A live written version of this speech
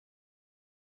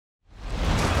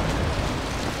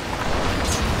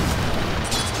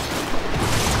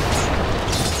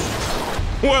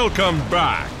Welcome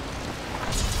back.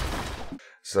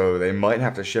 So they might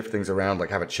have to shift things around, like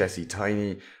have a Chessie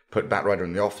Tiny, put Batrider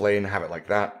in the off lane, have it like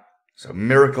that. So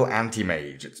Miracle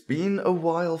Anti-Mage. It's been a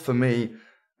while for me.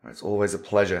 It's always a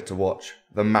pleasure to watch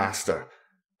the master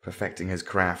perfecting his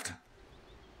craft.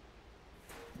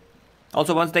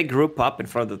 Also, once they group up in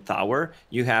front of the tower,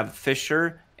 you have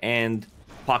Fisher and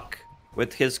Puck.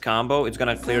 With his combo, it's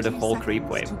gonna clear the whole creep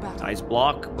wave. Nice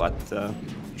block, but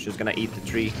he's just gonna eat the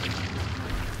tree.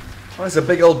 Oh, it's a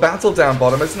big old battle down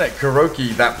bottom, isn't it? Kuroki,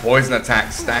 that poison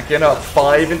attack stacking up.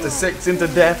 5 into 6 into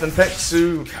death, and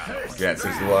Peksu gets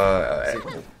his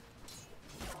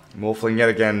Morphling yet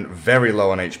again, very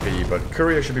low on HP, but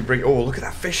Courier should be bringing... Oh, look at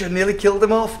that Fisher, nearly killed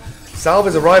him off. Salve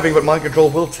is arriving, but Mind Control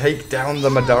will take down the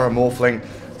Madara Morphling.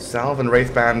 Salve and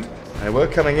Wraithband, they were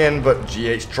coming in, but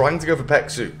GH trying to go for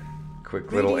Peksu.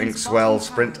 Quick little ink swell,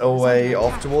 sprint away,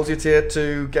 off towards your tier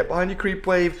 2, get behind your creep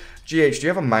wave. GH, do you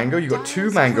have a mango? You got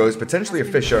 2 mangoes, potentially a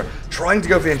Fisher, trying to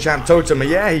go for the enchant totem.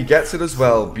 Yeah, he gets it as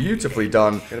well. Beautifully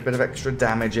done. Get a bit of extra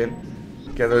damage in.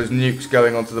 Get those nukes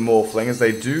going onto the Morphling as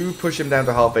they do push him down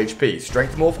to half HP.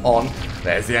 Strength Morph on.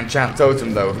 There's the enchant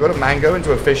totem though. We've got a mango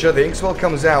into a Fisher. The ink swell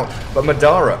comes out, but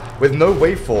Madara with no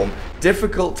waveform.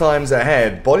 Difficult times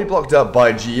ahead. Body blocked up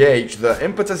by GH. The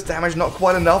impetus damage not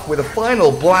quite enough with a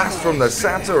final blast from the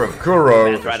Satyr of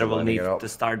Kuro. Batrider will need to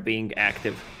start being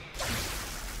active.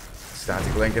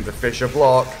 Static link into Fisher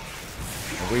block.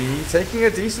 We taking a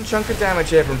decent chunk of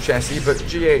damage here from Chessie, but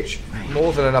GH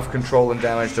more than enough control and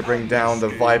damage to bring down the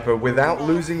Viper without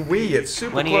losing Wii. It's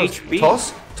super close.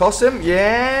 HP. Toss him.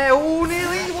 Yeah. Oh,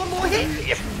 nearly one more hit.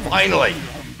 Yeah, finally.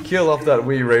 Kill off that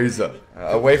Wii Razor.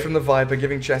 Away from the Viper,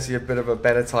 giving Chessie a bit of a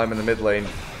better time in the mid lane.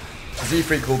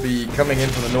 Z-Freak will be coming in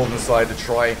from the northern side to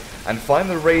try and find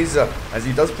the Razor as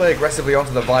he does play aggressively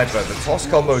onto the Viper. The toss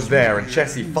combo's there, and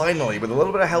Chessie finally, with a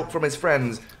little bit of help from his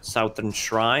friends. Southern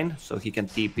Shrine, so he can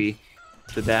TP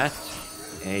to that.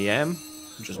 AM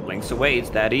just blinks away, it's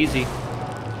that easy.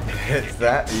 It's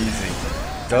that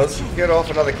easy. Does get off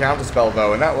another counterspell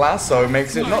though, and that lasso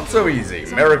makes it not so easy.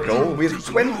 Miracle, with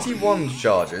 21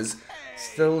 charges,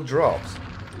 still drops.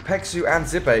 Peksu and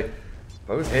Zippe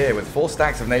both here with 4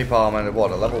 stacks of napalm and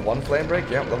what, a level 1 flame break?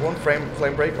 Yeah, level 1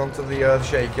 flame break onto the Earth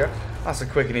Shaker. That's a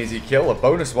quick and easy kill, a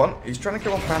bonus one. He's trying to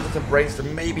kill off Phantom's Embrace to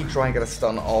maybe try and get a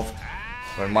stun off.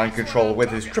 When Mind Control with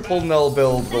his triple null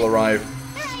build will arrive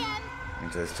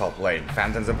into his top lane.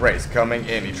 Phantom's Embrace coming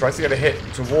in. He tries to get a hit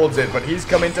towards it, but he's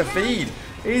come in to feed.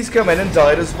 He's come in and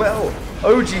died as well.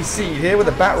 OG.Seed here with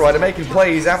the Batrider making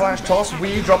plays. Avalanche toss,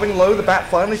 Wii dropping low, the bat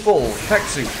finally falls.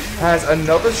 Peksu has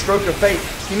another stroke of fate.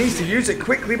 He needs to use it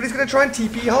quickly, but he's going to try and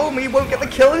TP home. He won't get the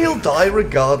kill and he'll die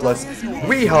regardless.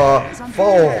 Weeha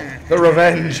for the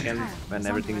revenge. When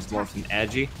everything is more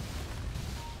edgy.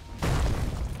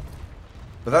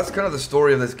 But that's kind of the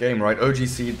story of this game, right?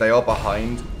 OG.Seed, they are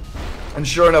behind. And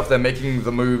sure enough, they're making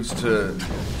the moves to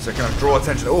kind of draw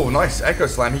attention. Oh, nice Echo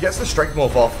Slam. He gets the Strength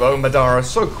Morph off, though. Madara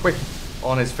so quick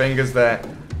on his fingers there.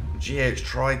 GH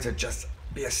tried to just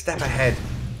be a step ahead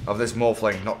of this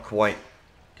Morphling. Not quite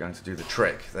going to do the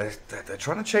trick. They're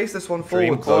trying to chase this one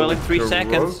forward, though. In 3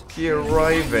 seconds.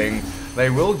 Arriving. They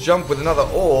will jump with another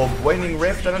Orb. Waning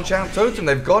Rift and Enchant Totem.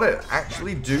 They've got it.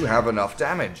 Actually do have enough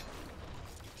damage.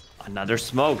 Another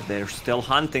smoke. They're still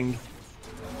hunting.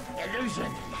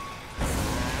 Illusion.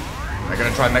 They're going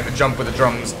to try and make the jump with the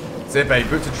drums. Zippe,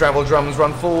 Boots of Travel drums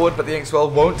run forward, but the Inkswell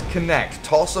won't connect.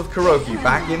 Toss of Kuroki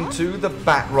back into the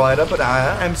Batrider, but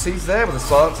MC's there with a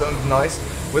silence and nice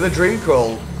with a Dream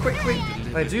Call. Quickly,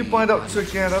 they do bind up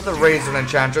together, the Razor and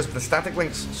Enchantress, but the static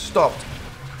links stopped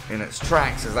in its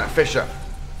tracks as that Fisher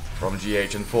from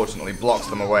GH unfortunately blocks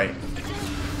them away.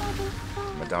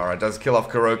 Madara does kill off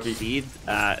Kuroki. Seed,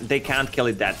 they can't kill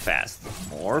it that fast.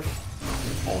 Morph.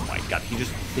 Oh my god,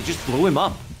 they just blew him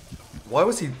up. Why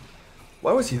was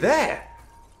he there?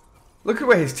 Look at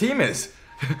where his team is.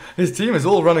 His team is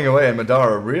all running away and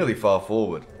Madara really far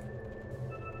forward.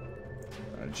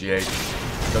 GH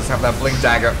does have that Blink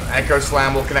Dagger. Echo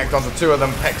Slam will connect onto 2 of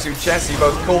them. Peksu, Chessie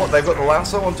both caught. They've got the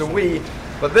lasso onto Wii.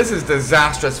 But this is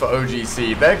disastrous for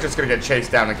OG.Seed. They're just going to get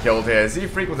chased down and killed here.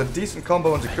 Z-Freak with a decent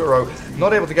combo onto Kuro.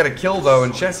 Not able to get a kill though,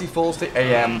 and Chessie falls to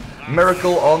AM.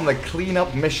 Miracle on the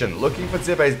cleanup mission. Looking for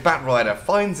Zippe's Batrider.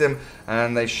 Finds him,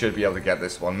 and they should be able to get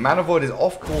this one. Mana Void is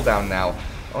off cooldown now.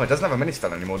 Oh, it doesn't have a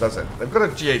mini-stun anymore, does it? They've got a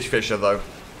GH Fisher though.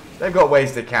 They've got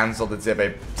ways to cancel the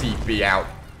Zippe TP out.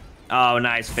 Oh,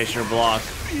 nice Fisher block.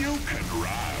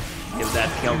 Give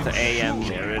that kill to AM.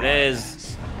 There it is.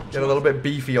 Get a little bit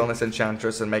beefy on this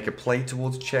Enchantress and make a play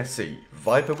towards Chessie.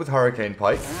 Viper with Hurricane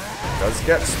Pike. Does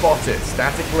get spotted.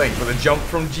 Static Link with a jump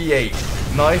from GH.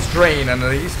 Nice drain, and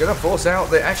he's going to force out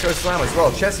the Echo Slam as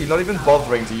well. Chessie not even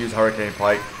bothering to use Hurricane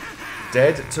Pike.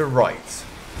 Dead to right.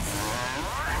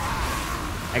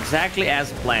 Exactly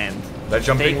as planned. They're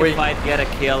jumping Take weak. a fight, get a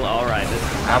kill. Alright.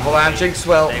 Avalanching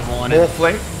Swell. They want it.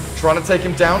 Morphling. Trying to take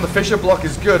him down. The Fisher block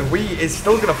is good. Wee is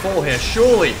still going to fall here.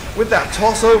 Surely, with that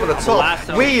toss over the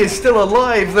top, Wee is still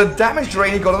alive. The damage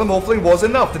drain he got on the Morphling was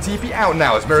enough. The TP out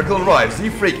now as Miracle arrives.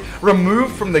 Z-Freak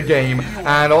removed from the game.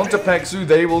 And onto Pexu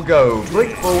they will go.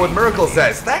 Blink forward. Miracle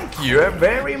says, thank you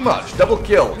very much. Double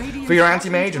kill for your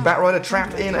anti-mage. And Batrider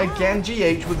trapped in again.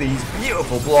 GH with these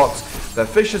beautiful blocks. The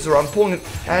Fishers are on point.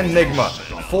 And Nigma.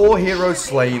 4 heroes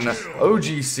slain.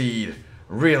 OG.Seed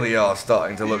really are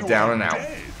starting to look down and out.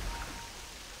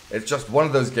 It's just one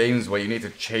of those games where you need to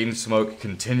chain smoke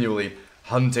continually,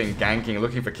 hunting, ganking,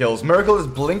 looking for kills. Miracle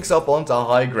just blinks up onto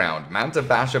high ground. Manta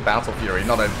Basher, Battle Fury,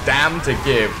 not a damn to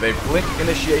give. They've blink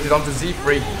initiated onto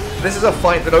Z-Freak. This is a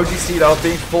fight that OG.Seed are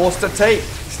being forced to take.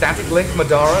 Static Link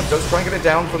Madara does try and get it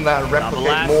down from that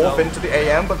replicate morph into the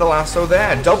AM, but the lasso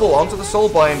there. Double onto the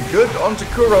Soulbind, good onto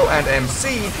Kuro and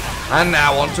MC, and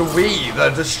now onto Wee.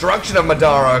 The destruction of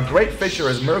Madara. Great Fisher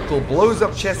as Miracle blows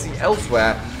up Chessie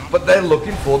elsewhere. But they're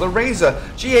looking for the Razor.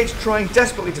 GH trying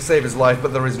desperately to save his life,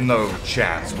 but there is no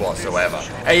chance whatsoever.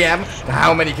 AM,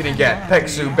 how many can he get?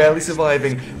 Pexu barely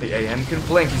surviving. The AM can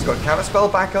blink. He's got Counterspell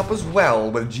back up as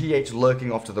well, with GH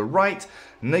lurking off to the right.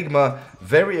 Nigma,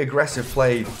 very aggressive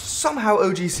play. Somehow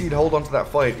OG.Seed hold on to that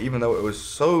fight, even though it was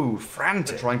so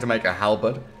frantic. Trying to make a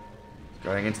halberd.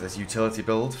 Going into this utility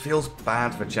build. Feels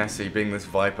bad for Chessie being this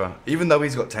Viper, even though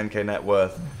he's got 10k net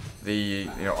worth. The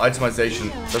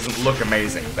itemization doesn't look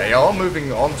amazing. They are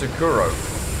moving on to Kuro.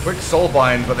 Quick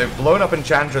Soulbind, but they've blown up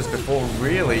Enchantress before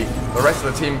really the rest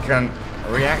of the team can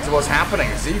react to what's happening.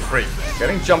 Z-Freak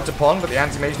getting jumped upon, but the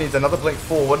anti-mage needs another blink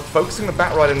forward. Focusing the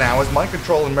Batrider now as Mind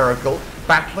Control and Miracle.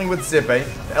 Battling with Zibe.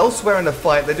 Elsewhere in the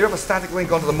fight, they do have a static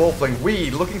link onto the Morphling.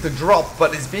 Weed looking to drop,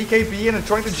 but is BKB in and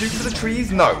trying to juke to the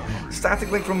trees? No.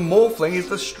 Static link from Morphling is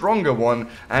the stronger one,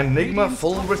 and Nigma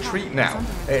full retreat now.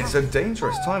 It's a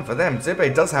dangerous time for them.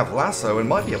 Zibe does have Lasso and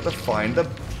might be able to find the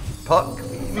puck,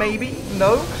 maybe?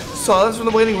 No? Silence from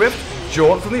the Wailing Rift.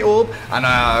 Jaunt from the Orb, and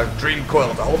a Dream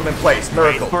Coil to hold him in place.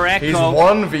 Miracle. He's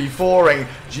 1v4ing.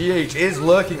 GH is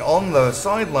lurking on the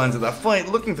sidelines of the fight,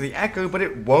 looking for the Echo, but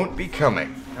it won't be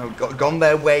coming. Gone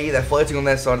their way, they're fighting on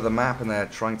their side of the map, and they're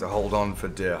trying to hold on for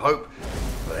dear hope.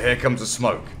 But here comes the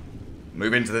smoke.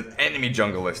 Move into the enemy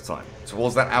jungle this time,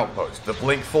 towards that outpost. The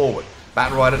blink forward.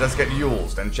 Batrider does get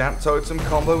Yulesed, and Jant Totem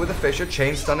combo with the Fisher,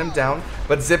 chain stun him down,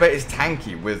 but Zibe is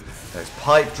tanky with his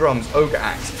pipe, drums, ogre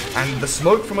axe, and the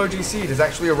smoke from OG.Seed has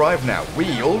actually arrived now.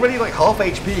 We already like half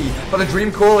HP, but the Dream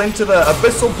Coil into the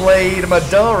Abyssal Blade,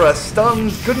 Madara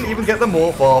stunned, couldn't even get the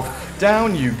morph off.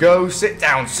 Down you go, sit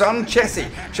down, son. Chessie,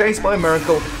 chased by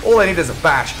Miracle. All they need is a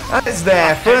bash. And it's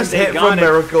there. First hit from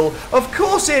Miracle. Of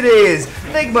course it is.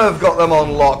 Nigma have got them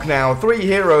on lock now. 3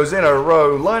 heroes in a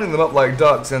row, lining them up like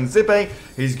ducks. And Zibe,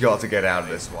 he's got to get out of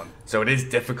this one. So it is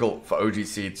difficult for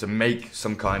OG.Seed to make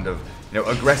some kind of,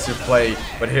 aggressive play.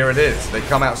 But here it is. They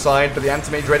come outside, but the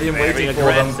anti-mage ready and waiting for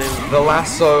them. The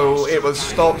lasso, it was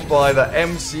stopped by the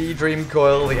MC Dream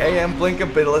Coil, the AM Blink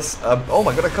Abyss. Oh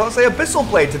my god, I can't say Abyssal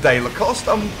Blade today. Lacoste,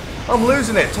 I'm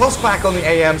losing it. Toss back on the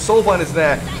AM. Soulbind is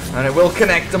there, and it will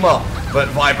connect them up. But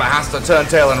Viper has to turn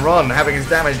tail and run, having his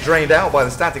damage drained out by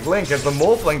the static link as the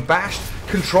Morphling bashed,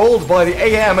 controlled by the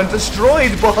AM and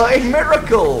destroyed by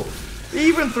Miracle.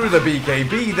 Even through the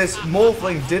BKB, this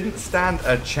Morphling didn't stand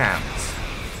a chance.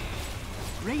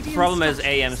 The problem is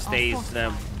AM stays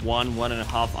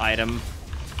 1.5 item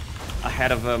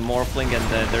ahead of a Morphling,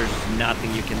 and there's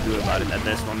nothing you can do about it at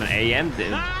this moment. AM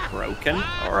broken.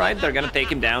 Alright, they're gonna take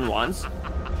him down once.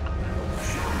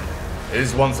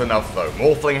 Is once enough though.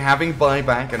 Morphling having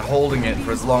buyback and holding it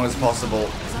for as long as possible.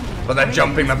 But they're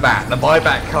jumping the bat. The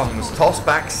buyback comes. Toss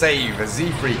back save as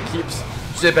Z-Freak keeps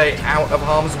Zibe out of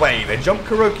harm's way. They jump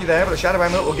Kuroki there, but the Shadow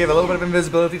Amulet will give a little bit of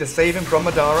invisibility to save him from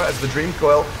Madara as the Dream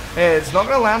Coil. It's not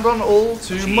going to land on all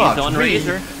too much.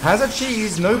 Razor has a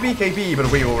cheese, no BKB, but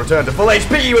we will return to full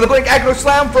HP with a Blink Aggro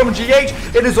Slam from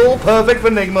GH. It is all perfect for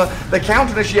Nigma. The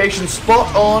counter initiation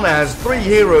spot on as 3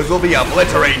 heroes will be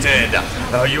obliterated.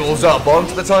 Yule's up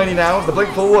onto the Tiny now. The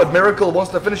Blink forward. Miracle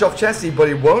wants to finish off Chessie, but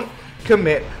he won't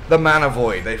commit the Mana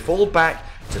Void. They fall back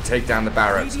to take down the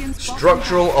barracks.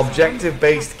 Structural,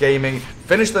 objective-based gaming.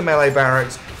 Finish the melee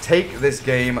barracks. Take this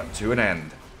game to an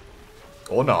end.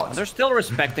 Or not. They're still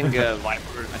respecting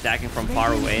Viper attacking from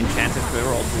far away. Enchanted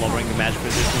Quiver also lowering the magic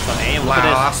resistance on AM.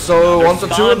 Lasso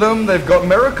onto 2 of them. They've got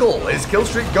Miracle. His kill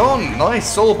streak gone.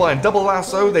 Nice Soulbind double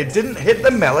lasso. They didn't hit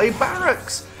the melee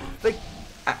barracks.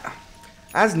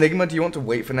 As Nigma, do you want to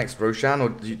wait for next Roshan, or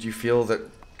do you feel that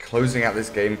closing out this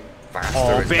game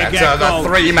faster is big better? echo. The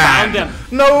 3-man! Found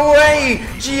him. No way!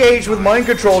 GH with mind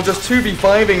control, just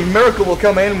 2v5ing. Miracle will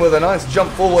come in with a nice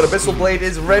jump forward. Abyssal Blade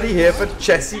is ready here for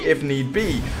Chessie if need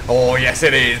be. Oh, yes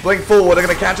it is. Blink forward, are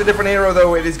going to catch a different hero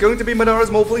though. It is going to be Madara's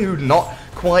Morphling, who not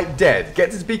quite dead.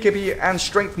 Gets his BKB and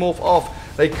Strength Morph off.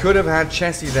 They could have had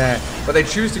Chessie there, but they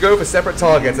choose to go for separate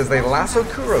targets as they lasso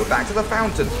Kuro back to the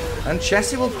fountain, and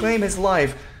Chessie will claim his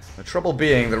life. The trouble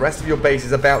being, the rest of your base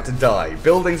is about to die.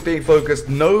 Buildings being focused,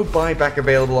 no buyback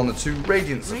available on the 2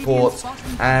 Radiant supports,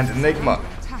 and Nigma.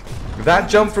 That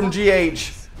jump from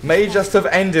GH may just have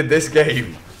ended this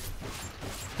game.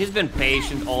 He's been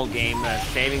patient all game,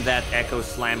 saving that Echo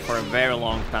Slam for a very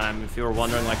long time. If you were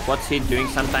wondering, like, what's he doing?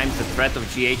 Sometimes the threat of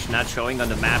GH not showing on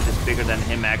the map is bigger than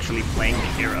him actually playing the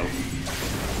hero.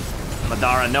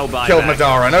 Madara, no buyback. Killed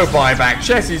Madara, no buyback.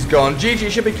 Chessie's gone.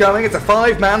 GG should be coming. It's a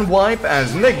 5-man wipe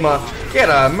as Nigma get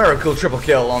a miracle triple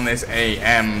kill on this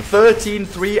AM. 13,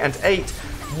 3, and 8.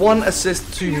 1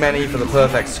 assist too many for the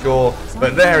perfect score,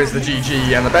 but there is the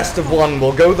GG, and the best of 1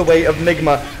 will go the way of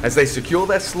Nigma as they secure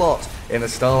their slot in the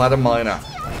StarLadder Minor.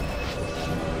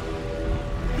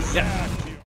 Yeah,